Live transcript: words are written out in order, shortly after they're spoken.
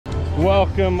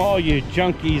Welcome all you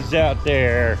junkies out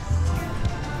there.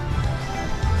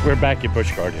 We're back at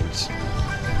Busch Gardens.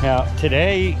 Now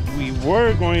today we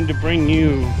were going to bring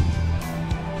you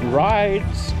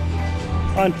rides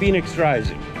on Phoenix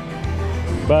Rising,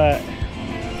 but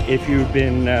if you've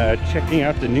been checking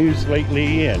out the news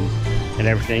lately and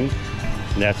everything,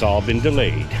 that's all been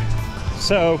delayed.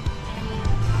 So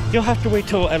you'll have to wait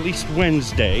till at least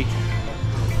Wednesday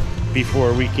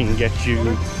before we can get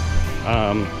you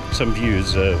some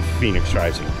views of Phoenix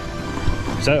Rising.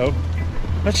 So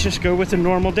let's just go with a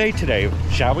normal day today,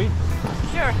 shall we?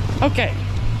 Sure. Okay.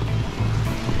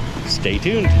 Stay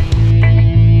tuned.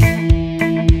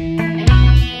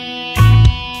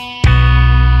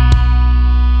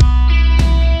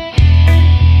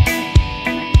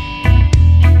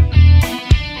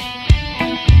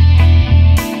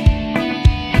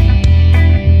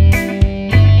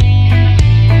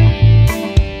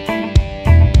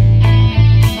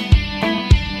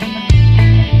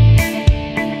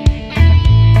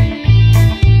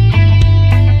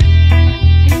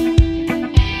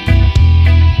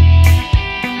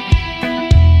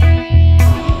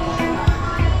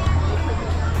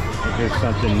 There's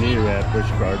something new at Busch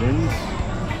Gardens.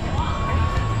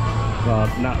 Well,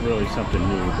 not really something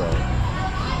new, but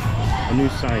a new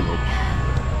signage.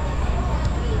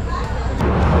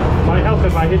 Might help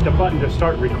if I hit the button to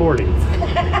start recording.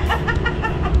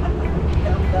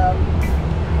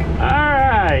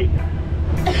 Alright!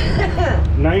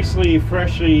 Nicely,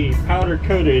 freshly powder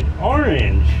coated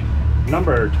orange,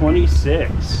 number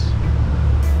 26.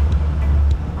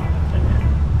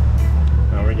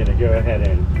 Now we're gonna go ahead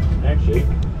and actually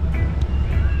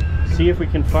see if we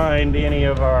can find any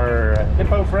of our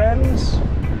hippo friends,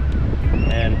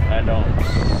 and I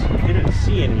didn't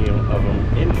see any of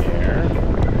them in there.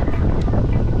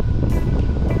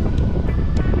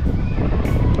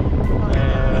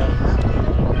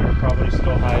 They're probably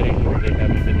still hiding, or they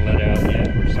haven't been let out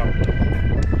yet or something,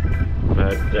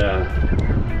 but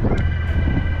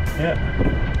yeah,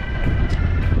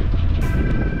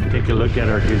 take a look at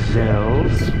our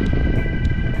gazelles.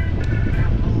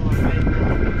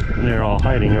 They're all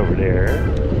hiding over there.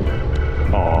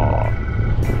 Aww.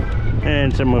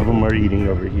 And some of them are eating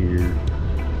over here.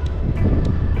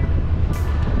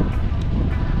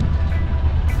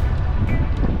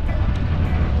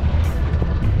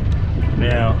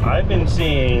 Now, I've been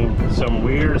seeing some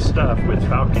weird stuff with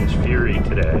Falcon's Fury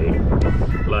today.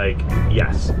 Like,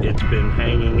 yes, it's been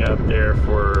hanging up there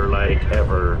for like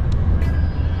ever.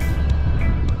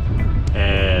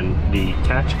 And the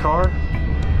catch car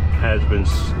has been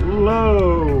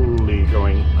slowly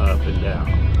going up and down.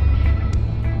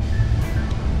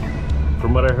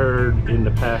 From what I heard in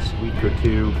the past week or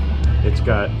two, it's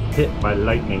got hit by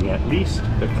lightning at least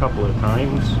a couple of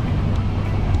times,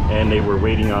 and they were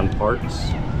waiting on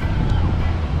parts.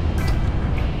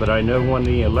 But I know one of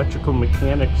the electrical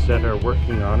mechanics that are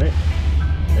working on it,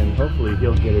 and hopefully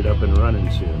he'll get it up and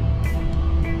running soon.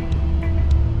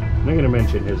 I'm not gonna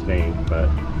mention his name,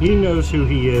 but he knows who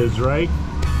he is, right?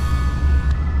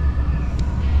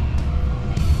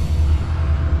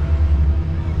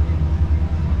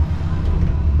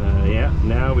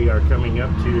 Now we are coming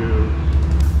up to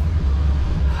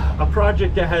a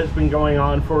project that has been going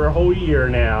on for a whole year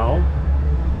now,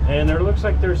 and there looks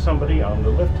like there's somebody on the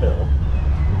lift hill.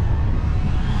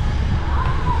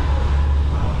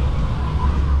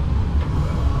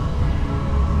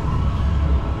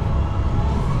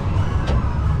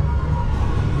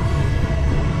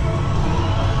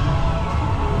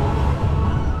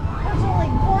 There's only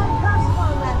one person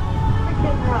on that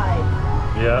freaking ride.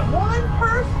 Yeah. One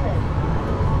person.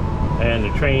 And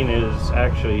the train is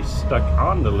actually stuck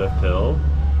on the lift hill.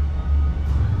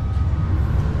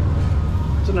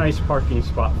 It's a nice parking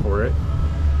spot for it.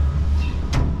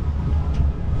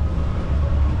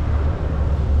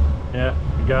 Yeah,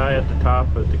 the guy at the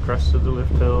top at the crest of the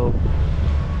lift hill.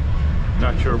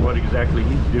 Not sure what exactly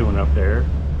he's doing up there.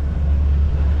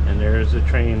 And there's a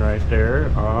train right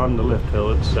there on the lift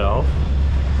hill itself.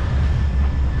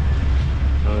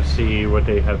 Let's see what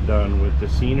they have done with the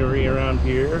scenery around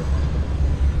here.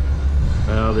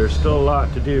 Well, there's still a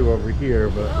lot to do over here,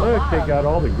 but look, they got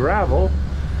all the gravel.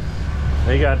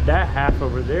 They got that half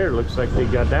over there. Looks like they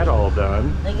got that all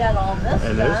done. They got all this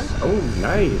and done. this, oh,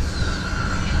 nice.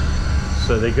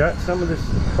 So they got some of this,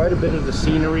 quite a bit of the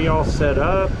scenery all set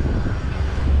up.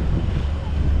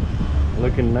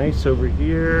 Looking nice over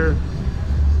here.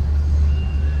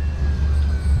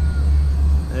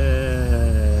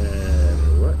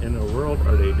 And what in the world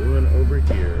are they doing over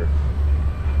here?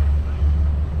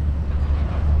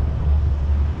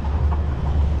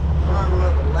 On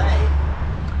the lake.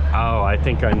 Oh, I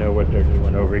think think I know what they're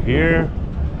doing over here.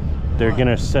 They're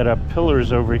gonna set up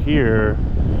pillars over here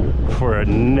for a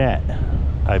net,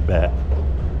 I bet.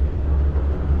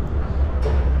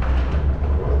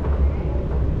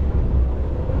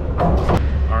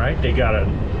 All right, they got a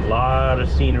lot of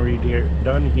scenery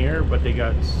done here, but they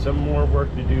got some more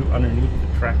work to do underneath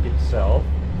the track itself.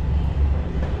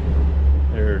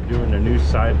 They're doing a new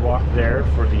sidewalk there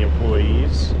for the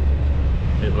employees,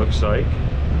 it looks like.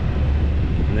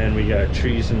 And then we got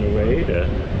trees in the way to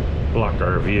block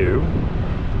our view.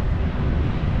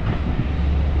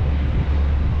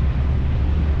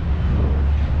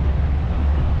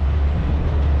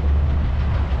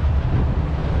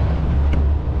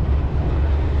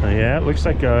 Yeah, it looks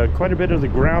like quite a bit of the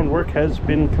groundwork has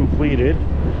been completed.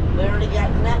 They already got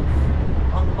nets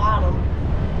on the bottom.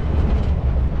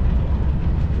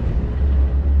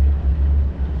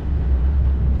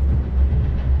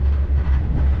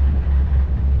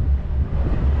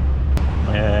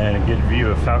 And a good view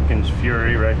of Falcon's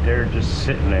Fury right there, just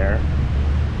sitting there.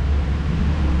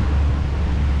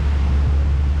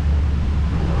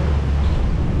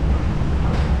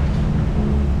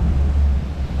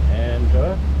 And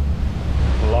the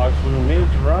log flume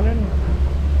is running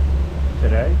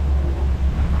today.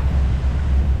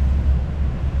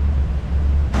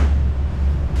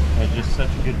 And just such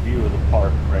a good view of the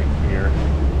park right here.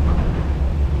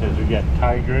 Because we got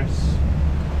tigress,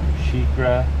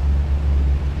 shikra,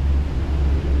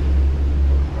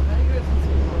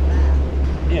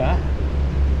 yeah,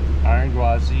 iron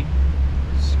gwazi,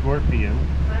 scorpion,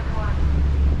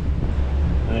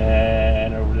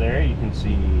 and over there you can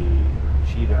see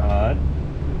cheetah hunt,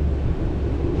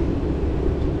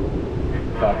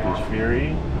 Falcon's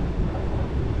Fury,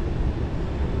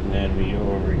 and then we go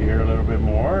over here a little bit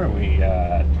more and we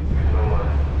got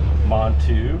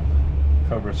Montu,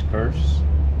 Cobra's Curse,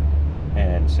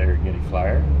 and Serengeti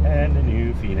Flyer, and the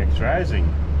new Phoenix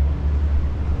Rising.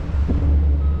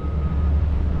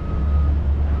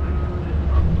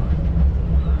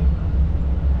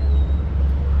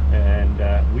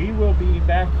 We will be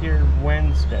back here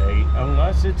Wednesday,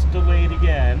 unless it's delayed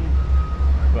again,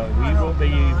 but we will be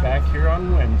back here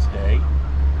on Wednesday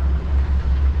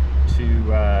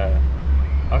to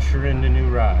usher in the new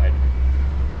ride.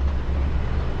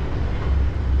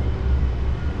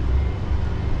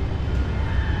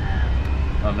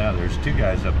 Oh, now there's two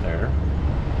guys up there.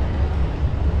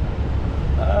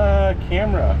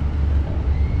 Camera.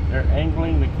 They're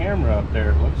angling the camera up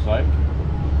there, it looks like.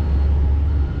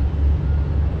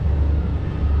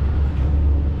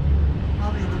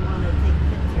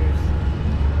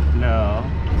 No,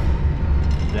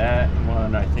 that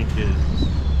one I think is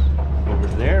over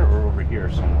there or over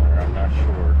here somewhere, I'm not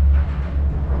sure.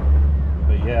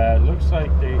 But yeah, it looks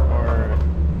like they are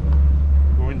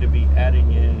going to be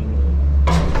adding in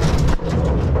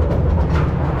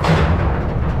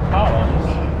columns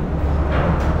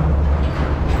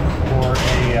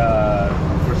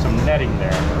for some netting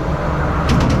there.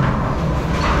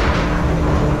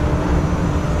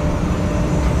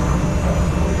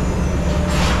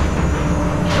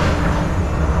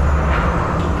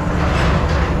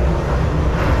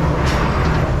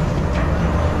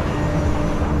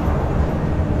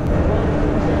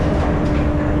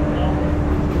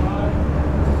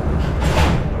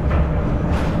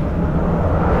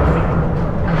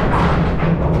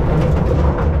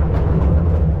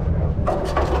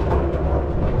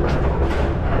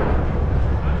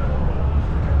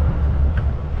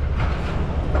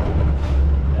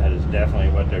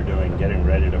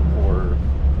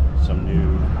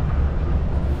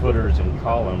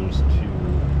 Columns to,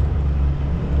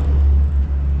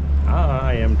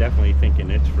 I am definitely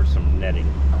thinking it's for some netting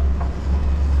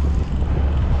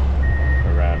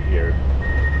around here.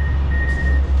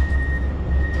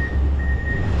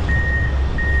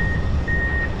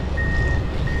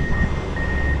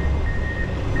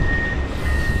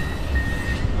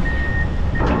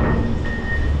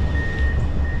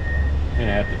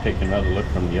 Gonna have to take another look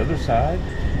from the other side.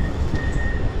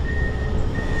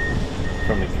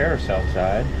 From the carousel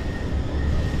side,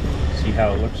 see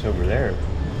how it looks over there.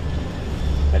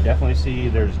 I definitely see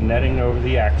there's netting over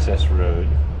the access road,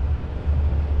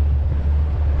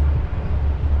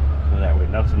 so that way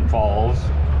nothing falls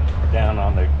down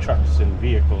on the trucks and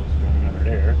vehicles going under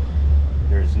there.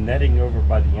 There's netting over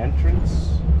by the entrance.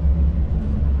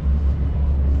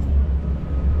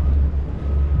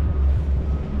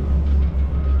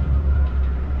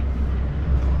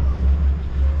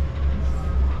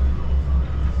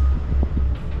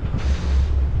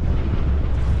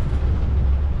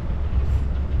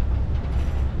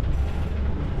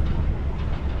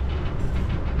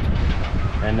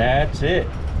 And that's it.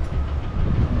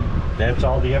 that's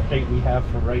all the update we have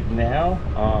for right now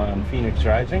on Phoenix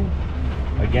Rising.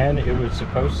 Again, it was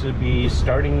supposed to be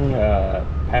starting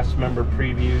past member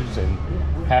previews, and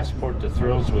Passport to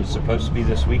Thrills was supposed to be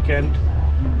this weekend,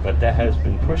 but that has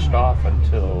been pushed off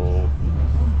until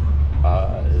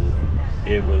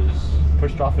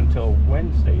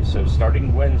Wednesday. So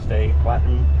starting Wednesday,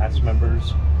 Platinum Pass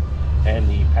members and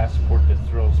the Passport to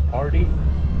Thrills party.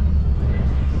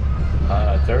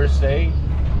 Thursday,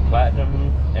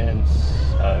 Platinum and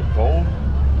Gold.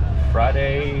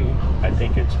 Friday, I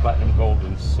think it's Platinum, Gold,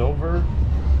 and Silver.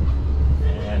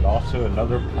 And also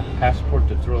another Passport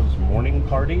to Thrills morning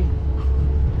party.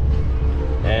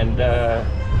 And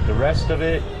the rest of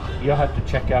it, you'll have to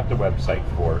check out the website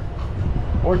for.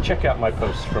 Or check out my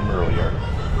posts from earlier.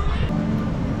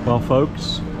 Well,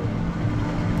 folks,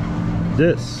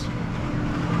 this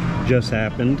just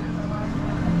happened.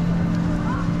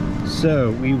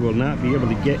 So we will not be able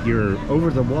to get your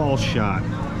over-the-wall shot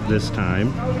this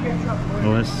time,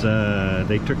 unless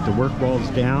they took the work walls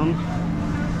down,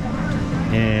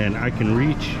 and I can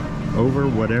reach over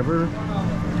whatever.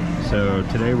 So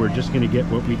today we're just going to get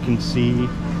what we can see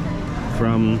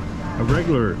from a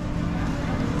regular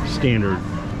standard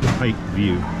height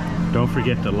view. Don't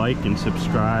forget to like and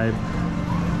subscribe,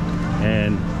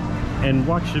 and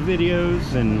watch the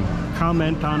videos and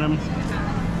comment on them.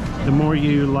 The more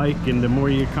you like and the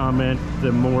more you comment,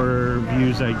 the more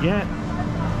views I get,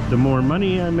 the more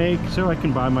money I make, so I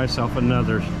can buy myself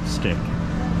another stick.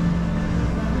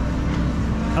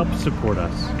 Help support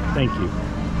us. Thank you.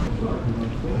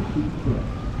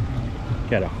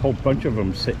 Got a whole bunch of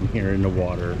them sitting here in the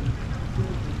water.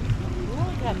 We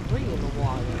only got 3 in the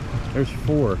water. There's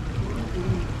 4.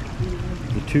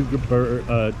 The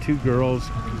two girls,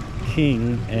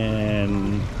 King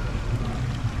and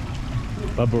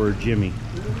Bubba or Jimmy.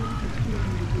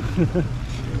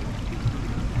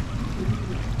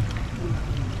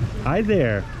 Hi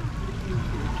there.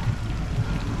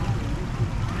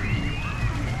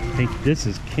 I think this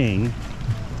is King.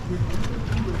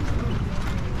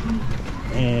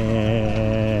 And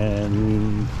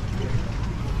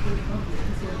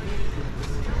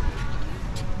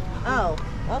Oh,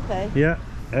 okay. yeah,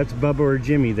 that's Bubba or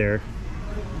Jimmy there.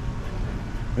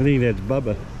 I think that's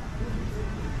Bubba.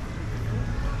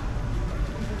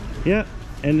 Yeah,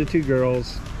 and the 2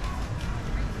 girls.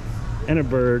 And a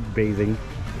bird bathing.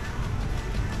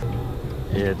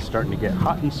 It's starting to get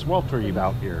hot and sweltery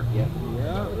out here. Yep.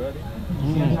 Yeah, ready.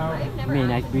 It may be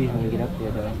nice breeze when we get up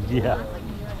there, though. Yeah.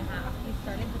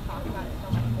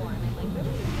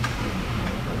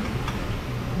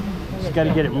 Just got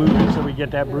to get it moving so we get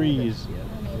that breeze.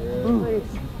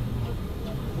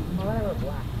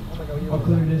 I'll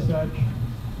clear this side.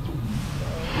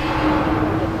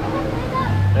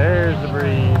 There's the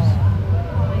breeze.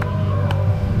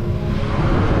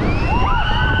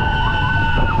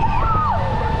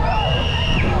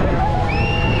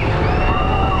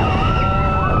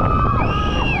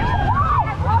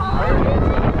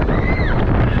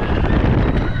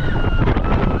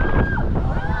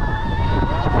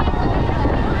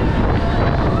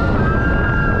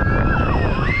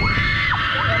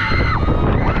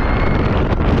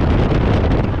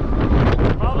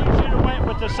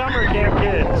 Summer camp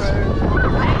kids.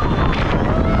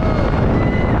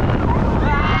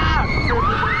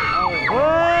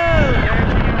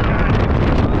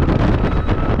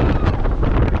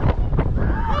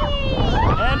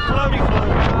 And floaty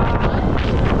float.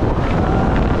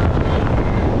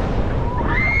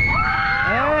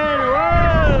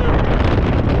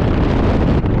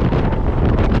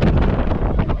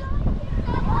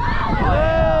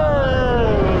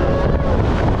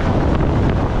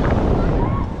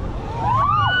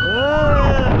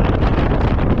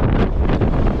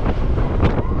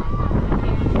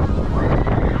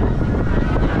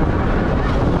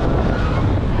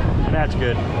 And that's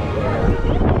good.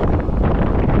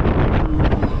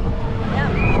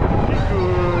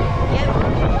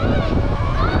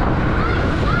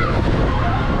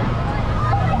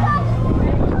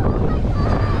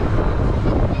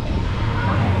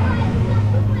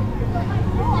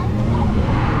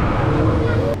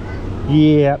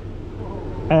 Yeah,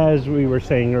 as we were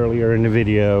saying earlier in the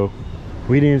video,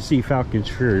 we didn't see Falcon's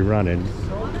Fury running.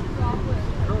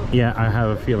 Yeah, I have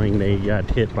a feeling they got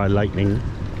hit by lightning.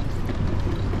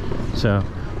 So,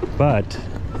 but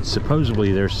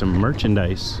supposedly there's some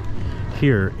merchandise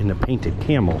here in the Painted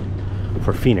Camel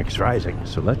for Phoenix Rising.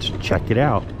 So let's check it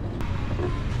out.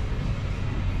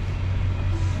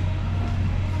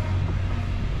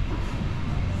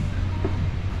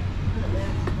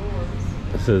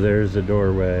 So there's the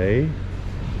doorway.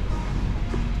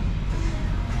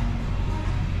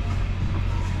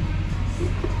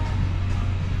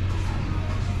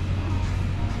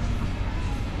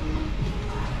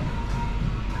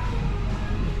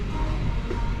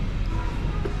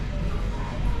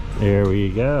 There we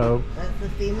go. That's the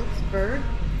phoenix bird.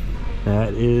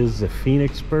 That is the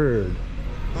phoenix bird.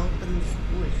 Open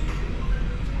squish.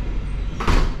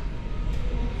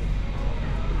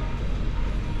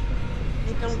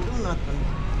 They don't do nothing.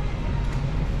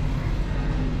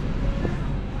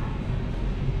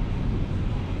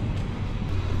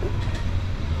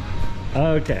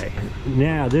 Okay,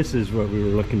 now this is what we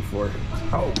were looking for.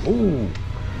 Oh, ooh,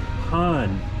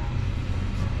 hun.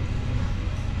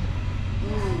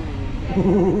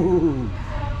 Ooh.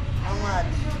 How much?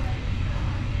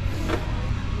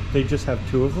 They just have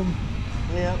 2 of them?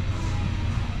 Yep.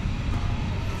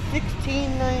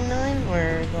 $16.99.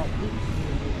 Where is that?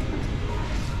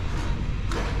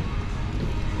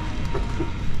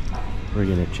 We're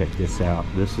gonna check this out.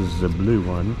 This is the blue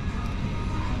one.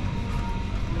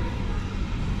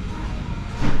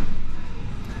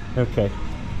 Okay.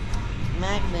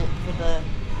 Magnet for the...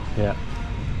 Yeah.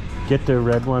 Get the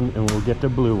red one and we'll get the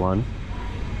blue one.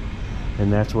 And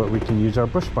that's what we can use our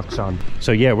bush bucks on.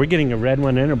 So yeah, we're getting a red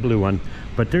one and a blue one.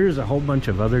 But there's a whole bunch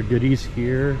of other goodies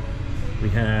here. We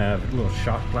have little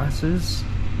shot glasses.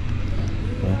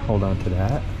 Yeah, hold on to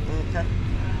that. Okay.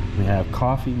 We have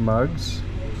coffee mugs.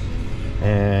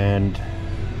 And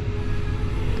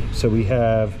so we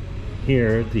have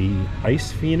here the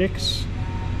ice phoenix,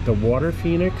 the water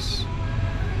phoenix,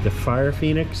 the fire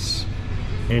phoenix,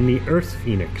 and the earth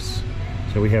phoenix.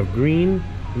 So we have green,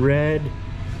 red,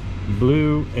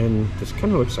 blue, and this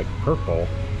kind of looks like purple.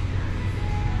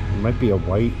 It might be a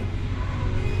white,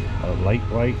 a light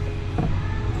white.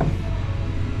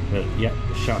 But yeah,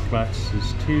 the shot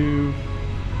glasses too.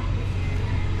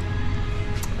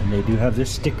 And they do have the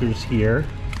stickers here.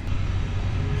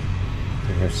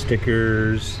 They have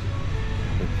stickers,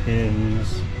 the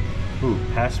pins. Ooh,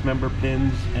 past member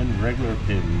pins and regular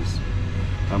pins.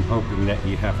 I'm hoping that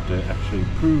you have to actually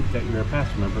prove that you're a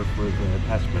past member for the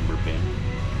past member pin.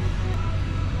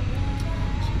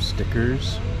 Some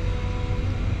stickers.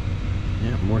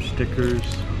 Yeah, more stickers.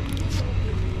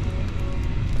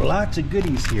 Lots of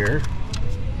goodies here.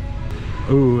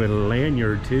 Ooh, and a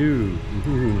lanyard too.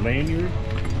 Ooh, lanyard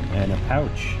and a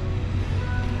pouch.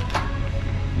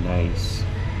 Nice.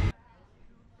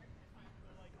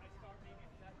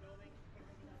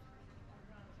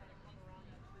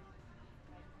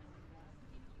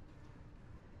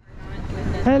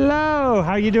 Hello,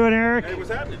 how you doing, Eric? Hey, what's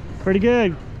happening? Pretty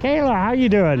good. Kayla, how you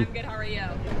doing? I'm good, how are you?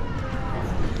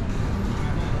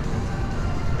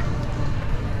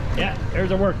 Yeah,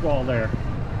 there's a work wall there.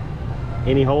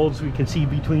 Any holes we can see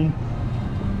between?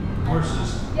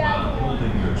 Horses while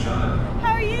holding your child.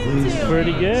 How are you doing?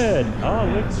 Pretty good. Oh,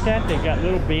 look at that. They got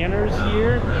little banners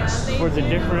here for the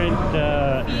different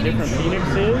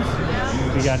phoenixes.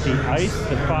 We got the ice,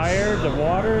 the fire, the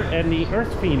water, and the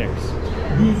earth phoenix.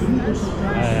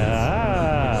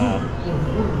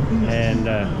 And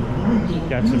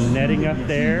got some netting up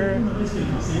there,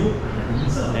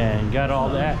 and got all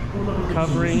that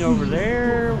covering over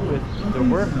there with the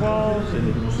work walls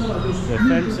and the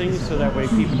fencing, so that way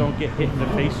people don't get hit in the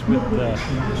face with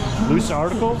loose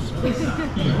articles. You see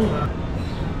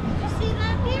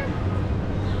that here?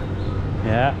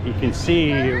 Yeah, you can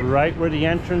see right where the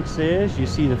entrance is. You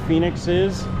see the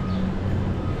phoenixes.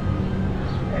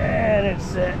 And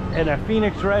it's and a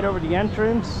phoenix right over the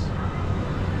entrance.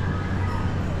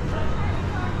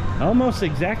 Almost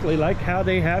exactly like how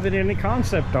they have it in the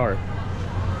concept art.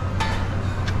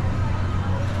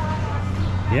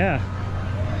 Yeah,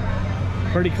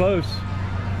 pretty close.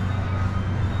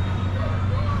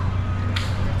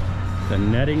 The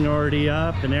netting already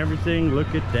up and everything.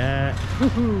 Look at that.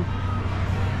 Woohoo.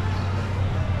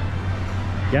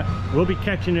 Yep, we'll be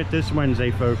catching it this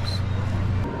Wednesday, folks.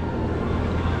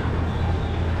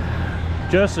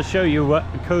 Just to show you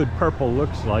what the code purple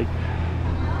looks like.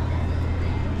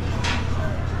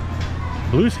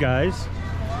 Blue skies,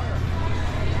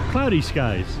 cloudy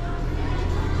skies,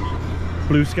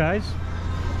 blue skies,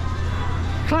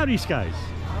 cloudy skies.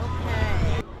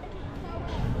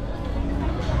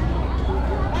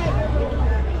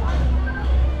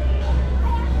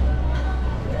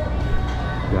 Okay.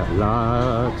 Got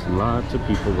lots and lots of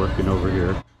people working over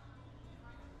here.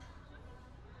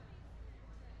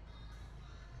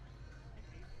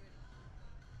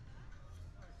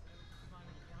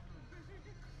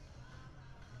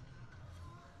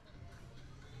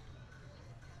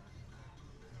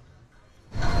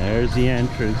 There's the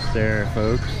entrance there,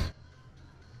 folks.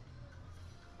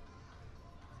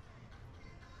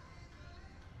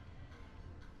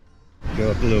 Go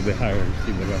up a little bit higher and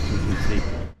see what else we can see.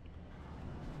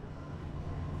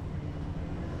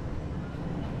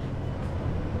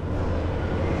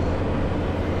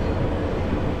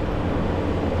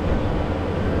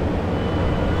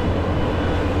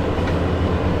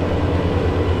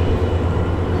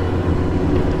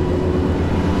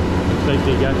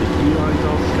 got the key lines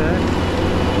all set.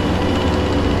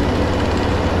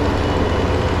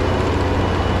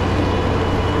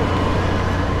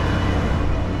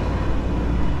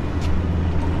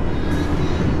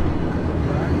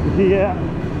 Yeah.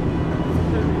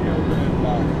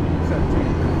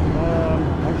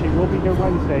 Actually, we'll be here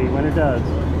Wednesday when it does.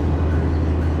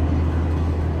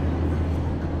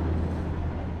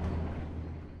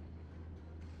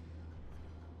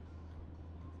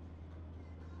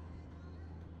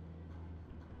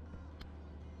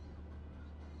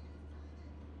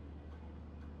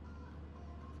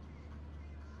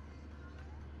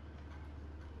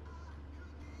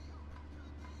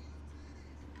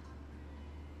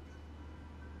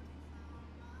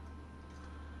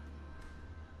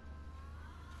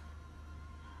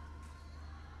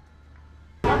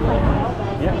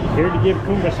 Yeah, here to give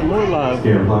Kumba some more love.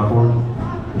 Scan platform.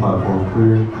 Platform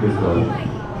clear. Good stuff.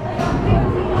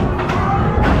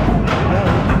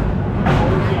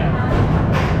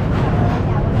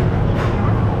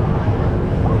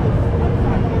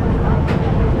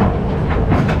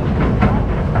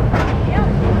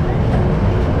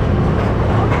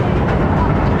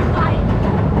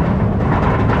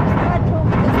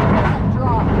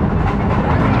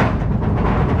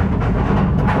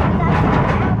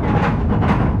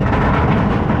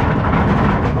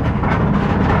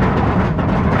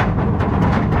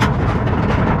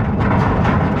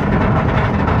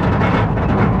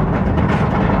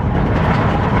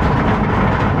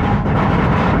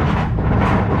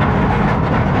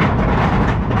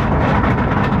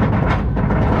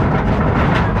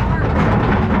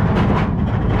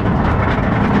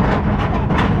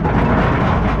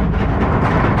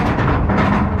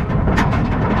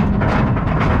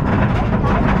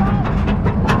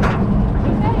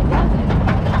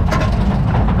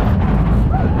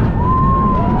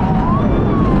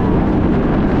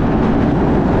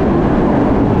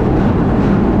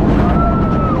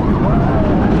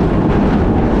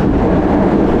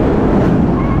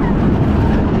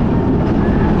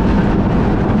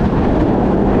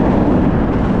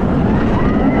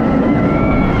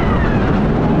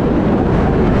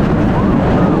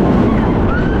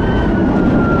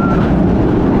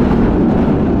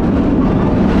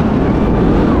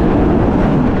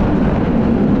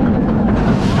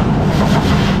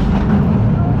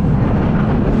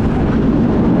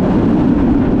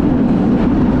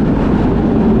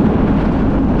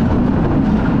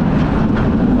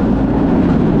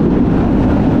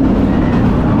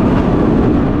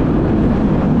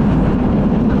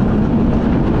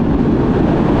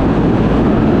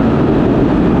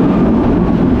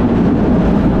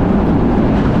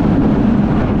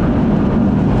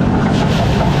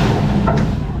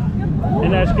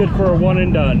 Good for a one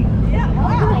and done.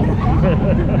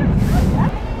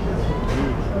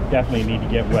 Definitely need to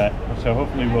get wet, so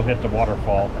hopefully we'll hit the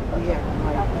waterfall.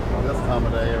 Well, this time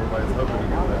of day, everybody's hoping to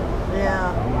get that.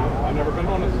 Yeah. I've never been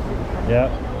on this. Yeah.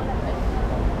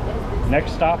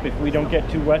 Next stop, if we don't get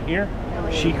too wet here,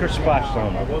 Chic or Splash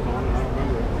Zone. I was on it, I don't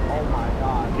remember it. Oh my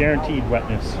God. Guaranteed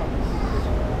wetness. The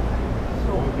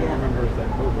only thing I remember is that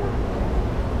Cobra.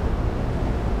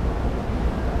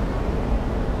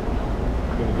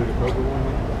 Gonna do the Cobra one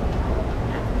then?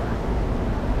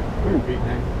 Put your feet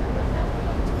hang.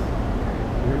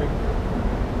 You hear me?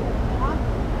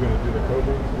 Gonna do the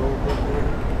Cobra roller coaster one?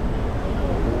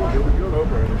 Well, here we go.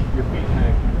 Cobra, your feet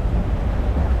hang.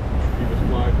 You just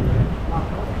fly through it.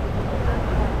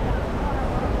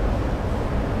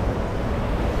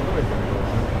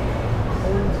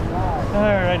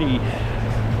 Alrighty.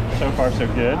 So far so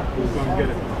good. Who's gonna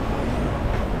get it?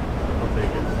 I'll take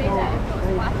it.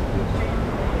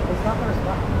 It's not gonna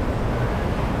stop.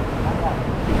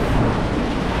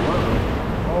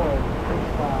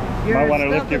 Might want to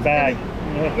lift your bag.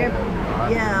 Yeah.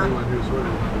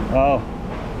 Oh.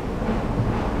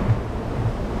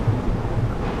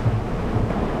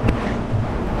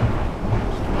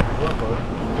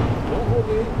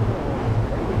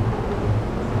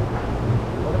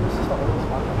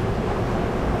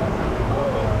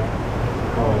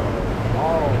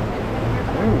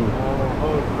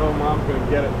 No, Mom's gonna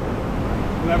get it.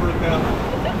 Never down.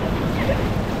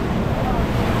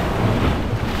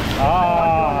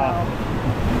 Ah.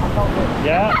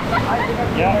 Yeah.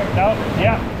 Yeah. No.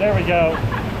 Yeah. There we go.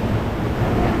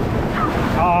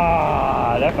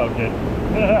 Ah, that felt good.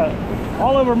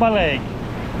 All over my leg.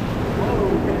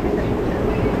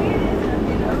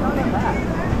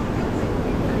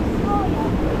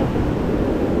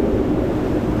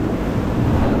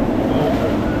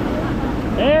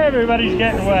 Everybody's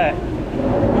getting wet.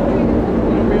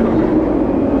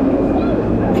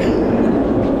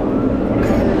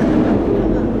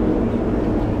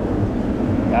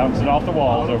 Bouncing off the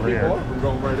walls over here. We're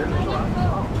going right in the slide.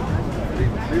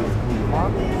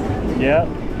 Yep.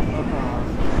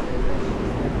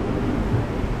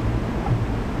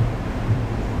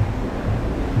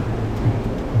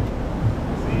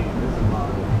 See, this is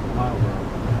my world.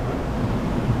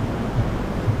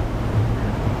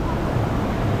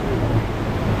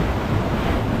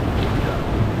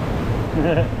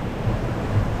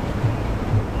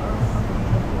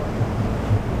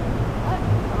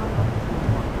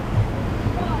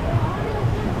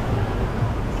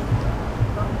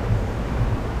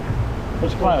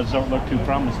 Those clouds don't look too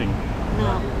promising.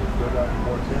 No.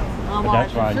 But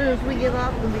that's fine. As soon as we get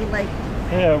up, we'll be like,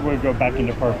 Yeah, we'll go back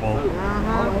into purple.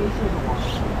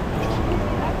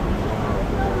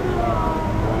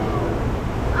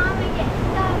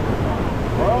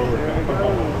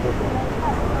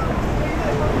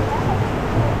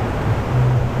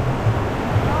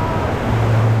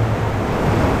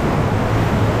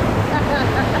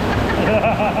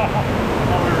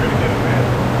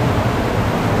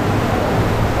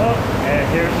 Oh, and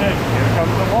here's it. Here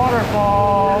comes the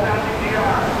waterfall.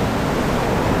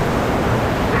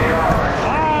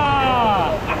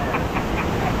 Ah!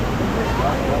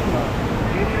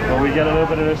 Will we get a little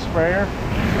bit of this sprayer?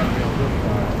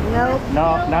 nope.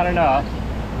 No, not enough.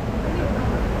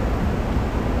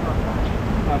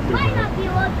 Not too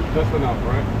bad. Just enough,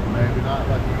 right? Maybe not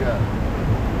like you got.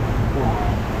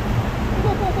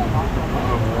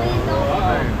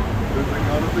 Hey, this ain't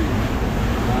gonna be.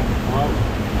 Well,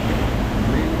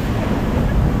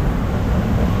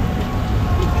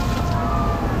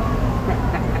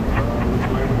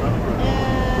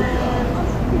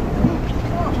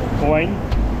 Coin.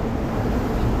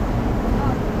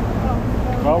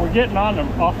 Well, we're getting on them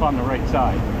off on the right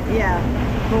side. Yeah,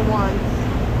 for once.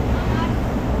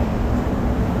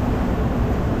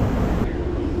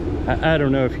 I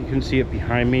don't know if you can see it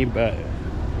behind me, but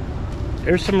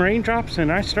there's some raindrops,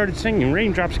 and I started singing.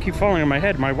 Raindrops keep falling on my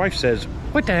head. My wife says,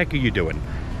 "What the heck are you doing?"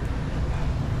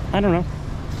 I don't know.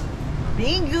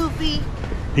 Being goofy.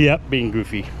 Yep, being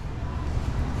goofy.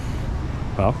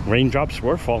 Well, raindrops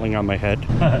were falling on my head.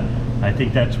 I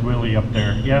think that's Willie up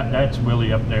there. Yeah, that's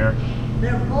Willie up there.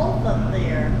 They're both up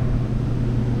there.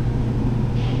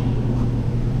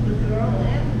 The girl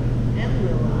and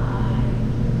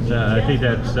Willie. So I think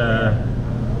that's, well,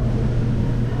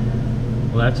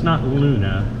 that's not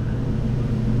Luna.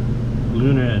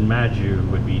 Luna and Maju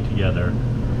would be together.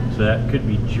 So that could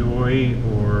be Joy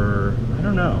or, I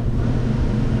don't know.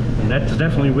 And that's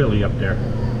definitely Willie up there.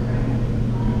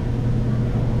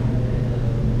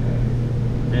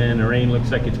 And the rain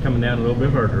looks like it's coming down a little bit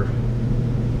harder.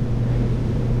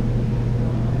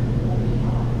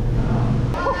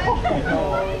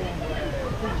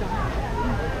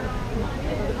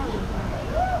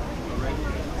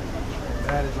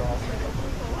 that is awesome.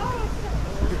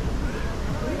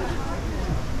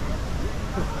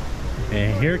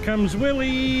 And here comes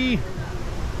Willie.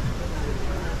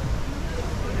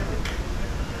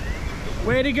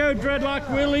 Way to go,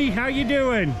 Dreadlock Willie. How you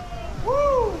doing?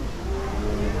 Woo!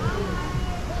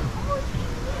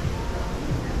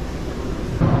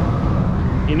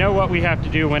 You know what we have to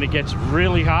do when it gets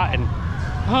really hot and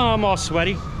I'm all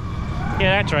sweaty?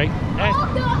 Yeah, that's right.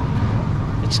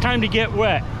 It's time to get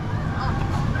wet.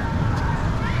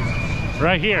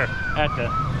 Right here at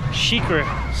the Secret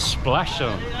Splash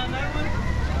Zone.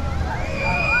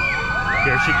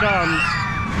 Here she comes.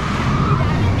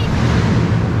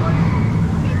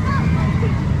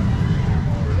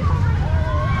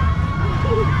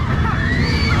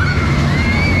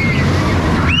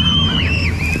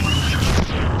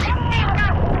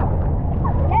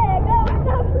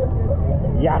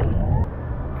 Yeah.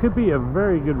 Could be a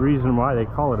very good reason why they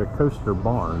call it a coaster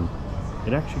barn.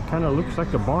 It actually kind of looks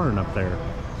like a barn up there.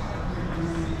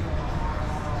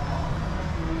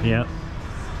 Yep,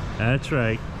 that's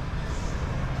right.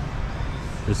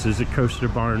 This is a coaster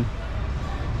barn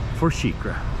for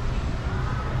SeaWorld.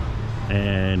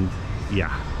 And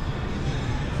yeah,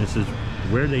 this is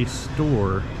where they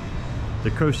store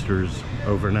the coasters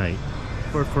overnight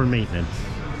for maintenance.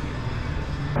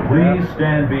 Please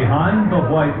stand behind the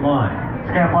white line.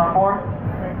 Scan platform.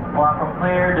 Platform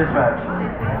clear, dispatch.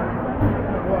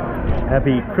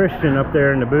 Happy Christian up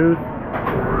there in the booth.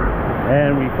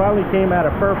 And we finally came out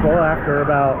of purple after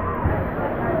about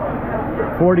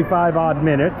 45 odd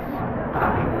minutes.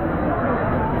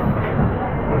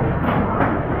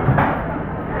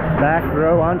 Back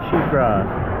row on SeaWorld.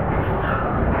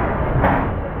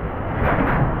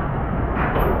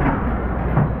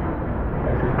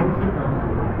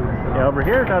 Yeah, over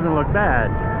here it doesn't look bad.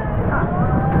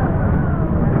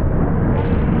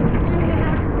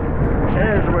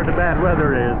 There's where the bad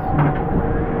weather is.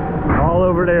 All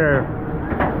over there.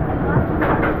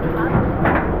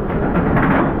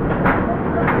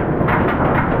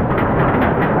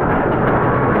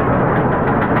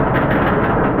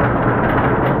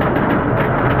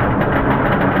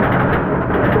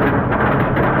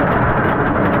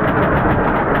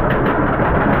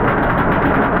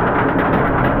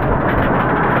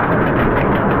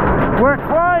 We're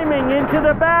climbing into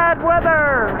the bad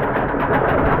weather.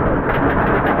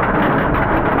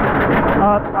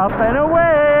 Up, up and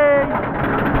away.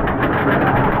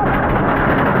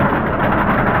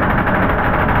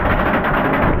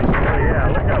 Oh yeah,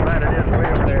 look how bad it is way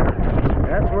up there.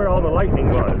 That's where all the lightning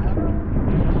was.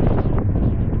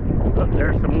 Oh,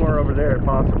 there's some more over there,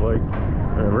 possibly.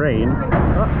 Rain.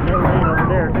 Oh, no rain over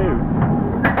there too.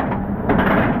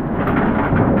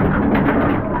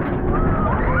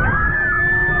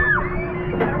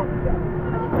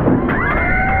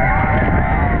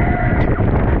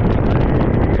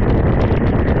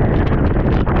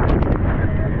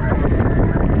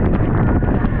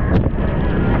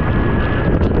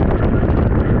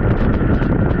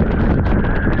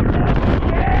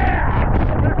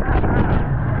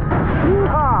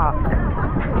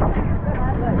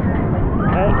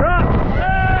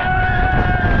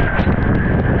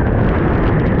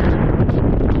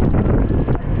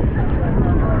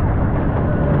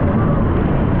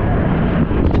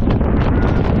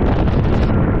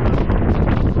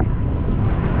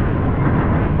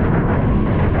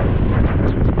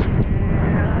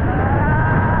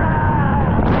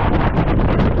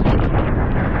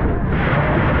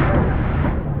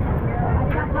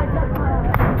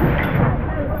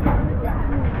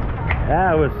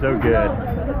 That was so good.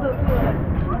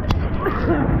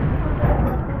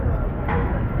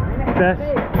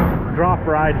 Best drop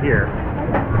ride here.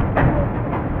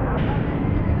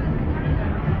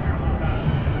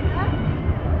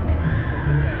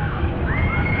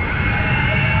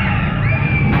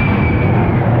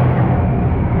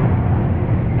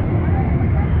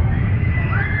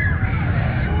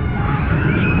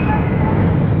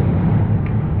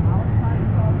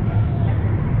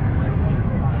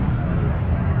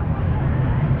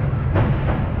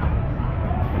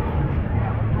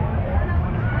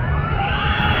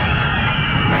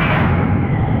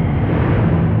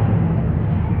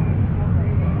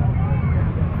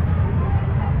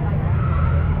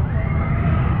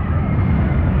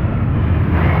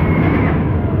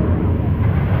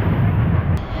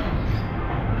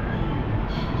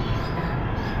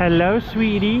 Hello,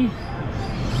 sweetie.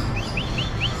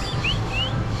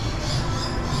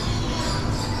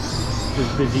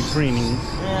 Just busy preening.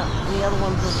 Yeah, the other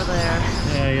one's over there.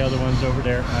 Yeah, the other one's over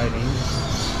there hiding.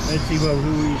 Let's see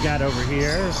who we got over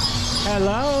here.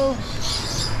 Hello.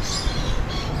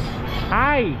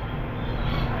 Hi.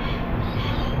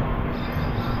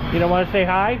 You don't want to say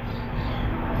hi?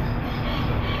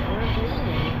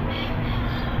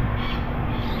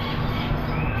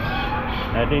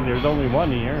 I think there's only one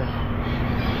here.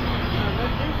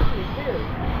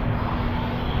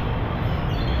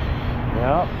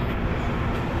 Yep.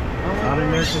 Not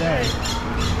in there today.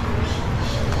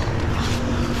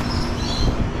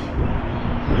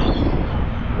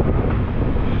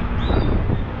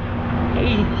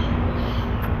 Hey.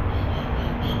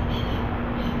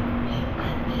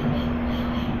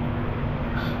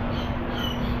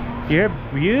 You're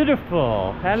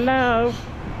beautiful. Hello.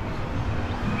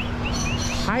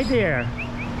 Hi there.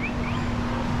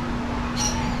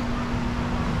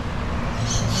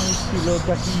 Nice two little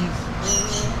duckies.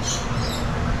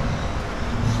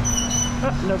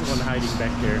 Oh, another one hiding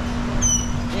back there.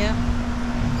 Yeah.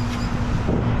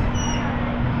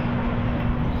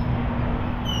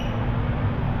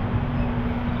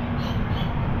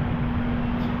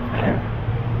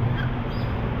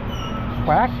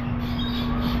 Quack?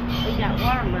 They got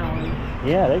watermelon.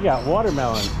 Yeah, they got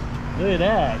watermelon. Look at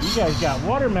that. You guys got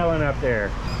watermelon up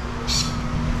there.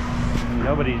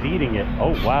 Nobody's eating it.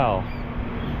 Oh, wow.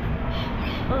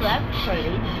 Oh, that's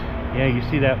pretty. Yeah, you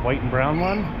see that white and brown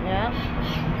one? Yeah.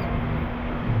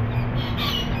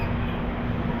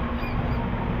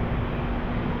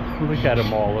 Look at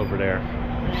them all over there.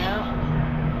 Yeah.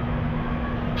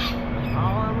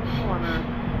 All on the corner.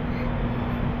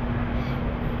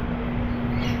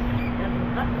 There's a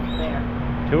duck up there.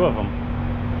 Two of them.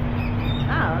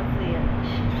 Oh, let's see it.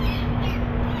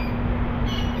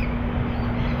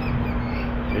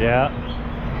 Yeah.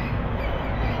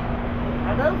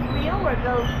 Are those real or are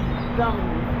those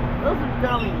dummies? Those are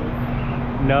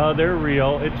dummies. No, they're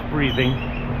real. It's breathing.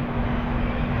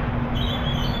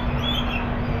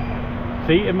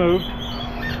 See, it moved.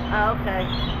 Oh, okay.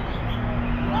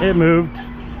 It moved.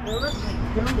 It looks like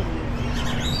gummies.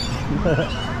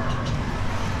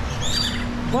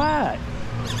 What?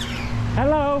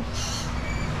 Hello?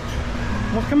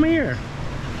 Well, come here.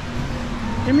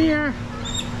 Come here.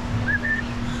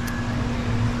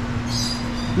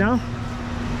 No?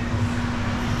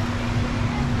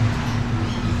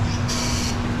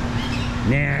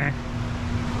 Nah.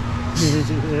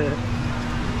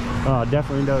 Oh,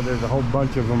 definitely know there's a whole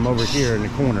bunch of them over here in the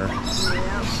corner.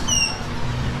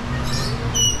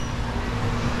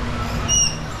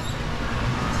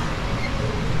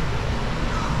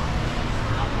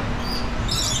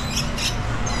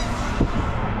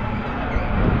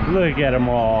 Look at them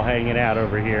all hanging out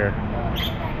over here.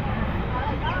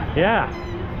 Yeah.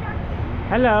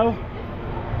 Hello.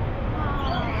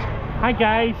 Hi,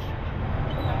 guys.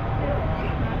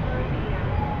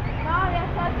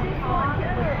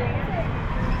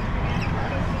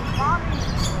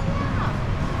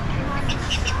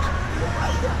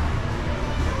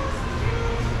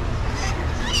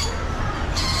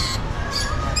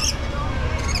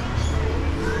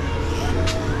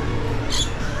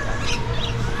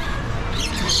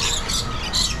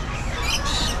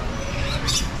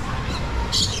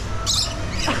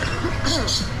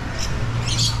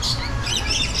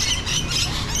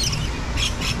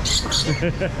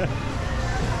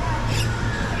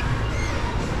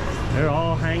 They're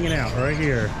all hanging out right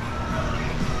here.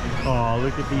 Oh,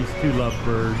 look at these two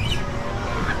lovebirds.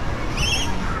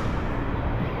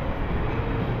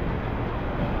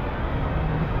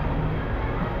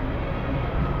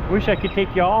 Wish I could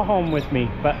take you all home with me,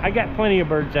 but I got plenty of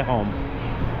birds at home.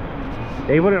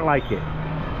 They wouldn't like it.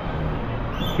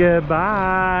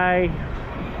 Goodbye.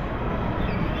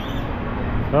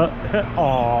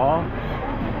 Aw.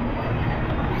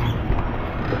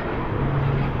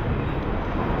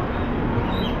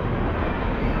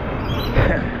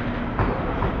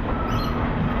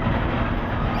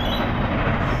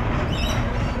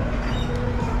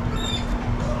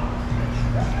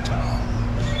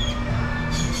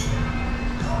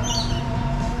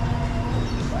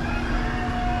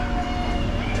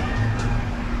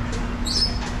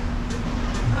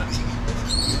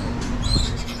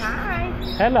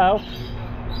 Hello.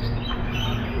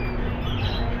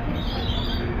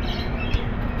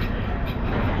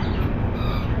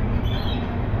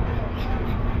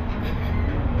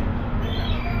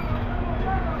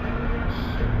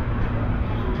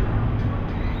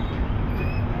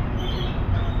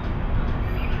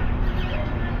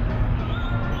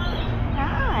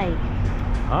 Hi.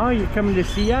 Oh, you're coming to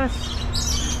see us?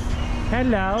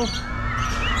 Hello.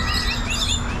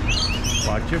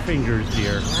 Watch your fingers,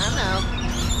 dear. I know.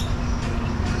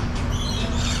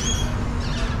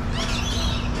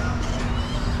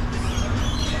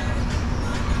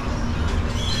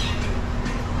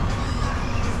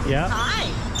 Yeah. Hi.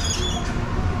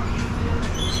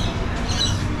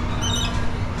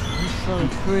 You're so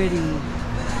pretty.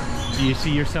 Do you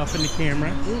see yourself in the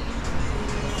camera?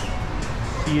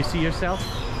 Do you see yourself?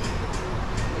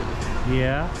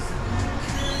 Yeah.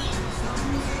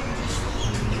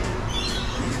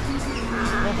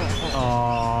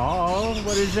 Oh,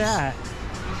 what is that?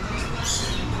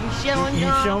 You showing You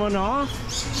off? showing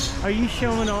off? Are you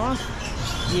showing off?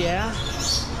 Yeah.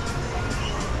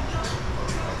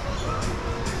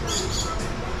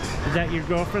 Is that your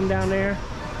girlfriend down there?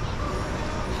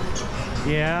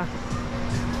 Yeah.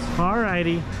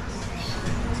 Alrighty.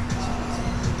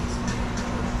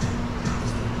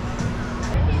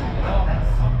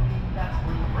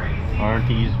 Aren't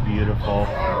these beautiful?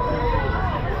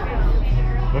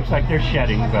 Looks like they're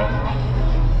shedding, but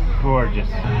gorgeous.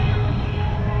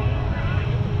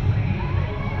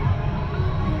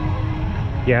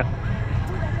 Yeah.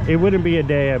 It wouldn't be a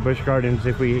day at Busch Gardens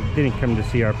if we didn't come to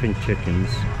see our pink chickens.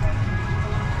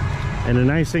 And the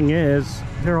nice thing is,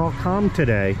 they're all calm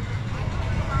today.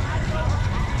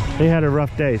 They had a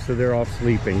rough day, so they're all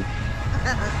sleeping.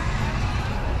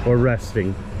 Or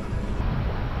resting.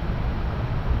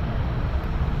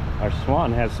 Our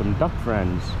swan has some duck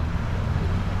friends.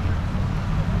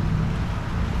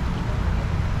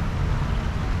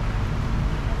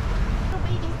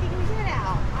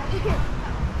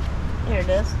 Here it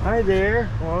is. Hi there.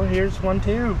 Well, here's one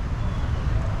too.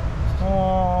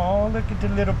 Oh, look at the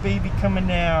little baby coming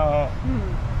out.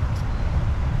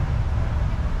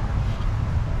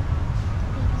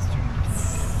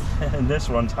 And this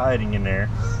one's hiding in there.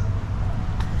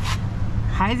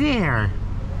 Hi there.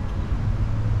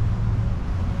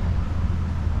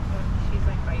 She's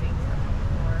like biting something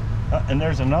more. And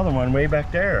there's another one way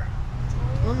back there.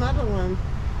 Another one.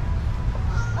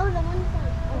 Oh, the one's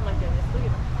like, oh my goodness, look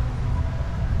at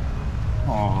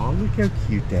Aw, look how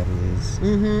cute that is.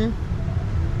 Mm-hmm.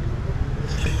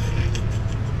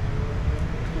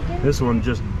 This one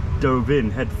just dove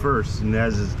in head first and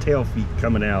has his tail feet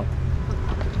coming out.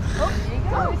 Oh, there you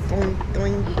go. Doink,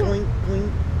 doink, doink,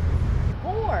 doink.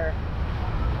 4.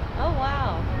 Oh,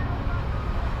 wow.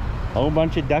 Whole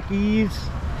bunch of duckies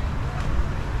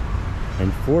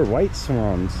and 4 white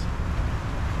swans.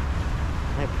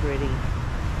 How pretty.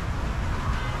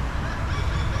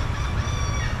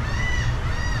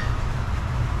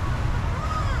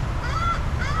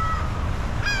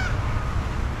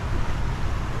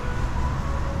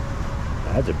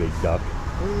 That's a big duck.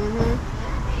 Mm-hmm.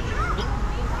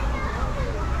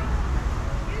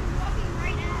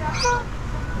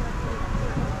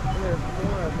 There's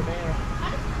 4 over there.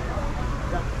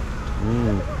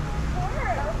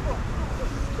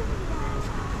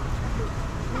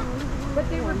 But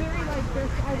they were very like,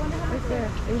 there's, I wonder how much there.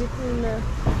 In between the...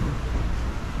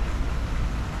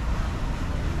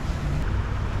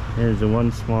 There's the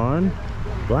one swan,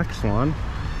 black swan.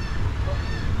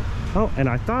 Oh, and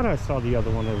I thought I saw the other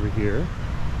one over here.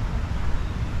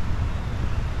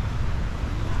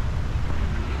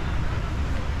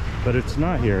 But it's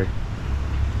not here.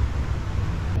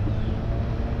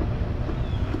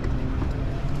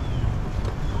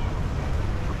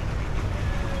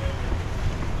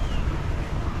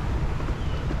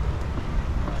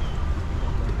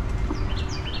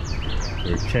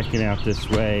 We're checking out this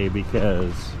way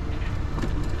because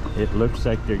it looks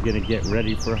like they're gonna get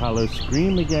ready for Hollow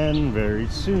Scream again very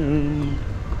soon.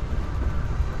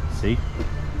 See?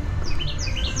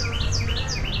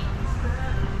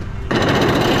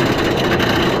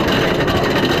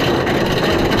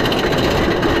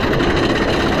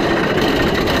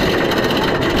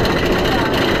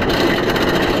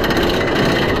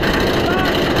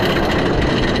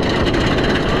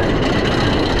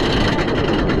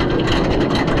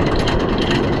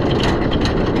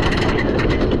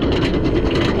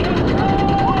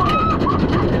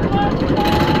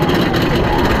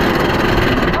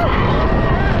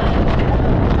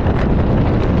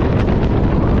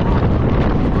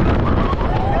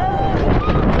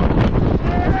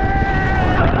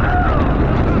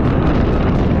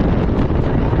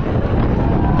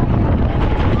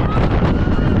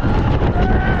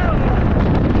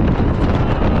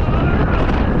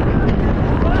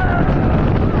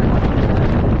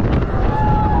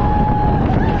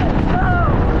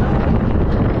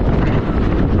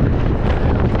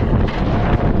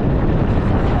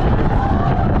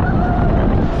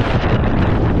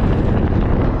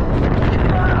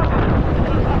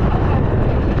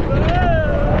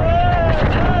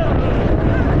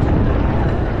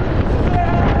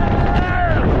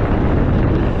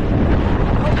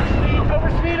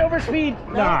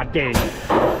 Overspeed? Nah, dang it.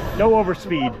 No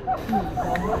overspeed.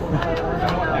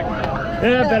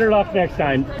 Yeah, better luck next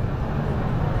time.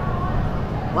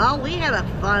 Well, we had a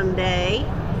fun day.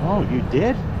 Oh, you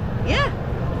did? Yeah.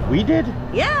 We did?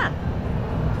 Yeah.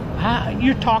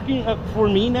 You're talking for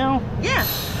me now? Yeah.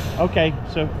 Okay,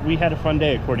 so we had a fun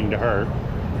day according to her.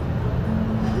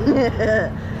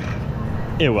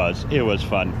 It was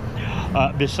fun.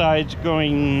 Besides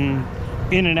going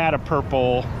in and out of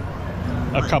purple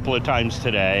a couple of times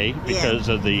today because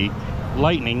of the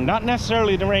lightning, not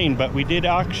necessarily the rain, but we did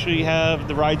actually have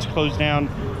the rides closed down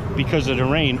because of the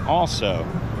rain also.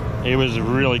 It was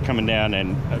really coming down,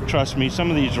 and trust me, some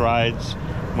of these rides,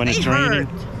 when it's raining,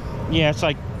 yeah, it's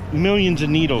like millions of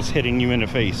needles hitting you in the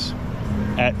face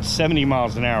at 70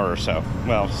 miles an hour or so.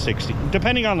 Well, 60,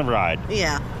 depending on the ride.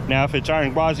 Yeah. Now, if it's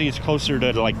Iron Gwazi, it's closer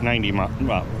to like 90 miles,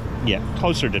 well, yeah,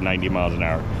 closer to 90 miles an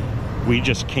hour. We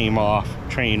just came off,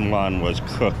 train 1 was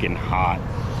cooking hot.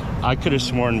 I could have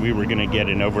sworn we were gonna get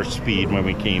an overspeed when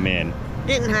we came in.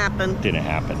 Didn't happen. Didn't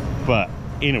happen. But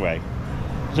anyway,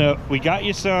 so we got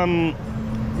you some,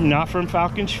 not from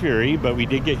Falcon's Fury, but we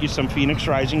did get you some Phoenix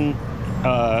Rising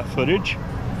footage.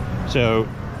 So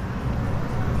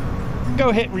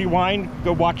go hit rewind,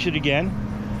 go watch it again,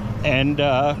 and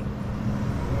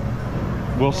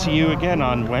we'll see you again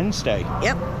on Wednesday.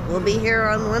 Yep, we'll be here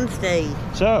on Wednesday.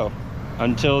 So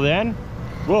until then,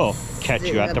 we'll catch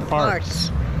you at the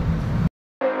parks.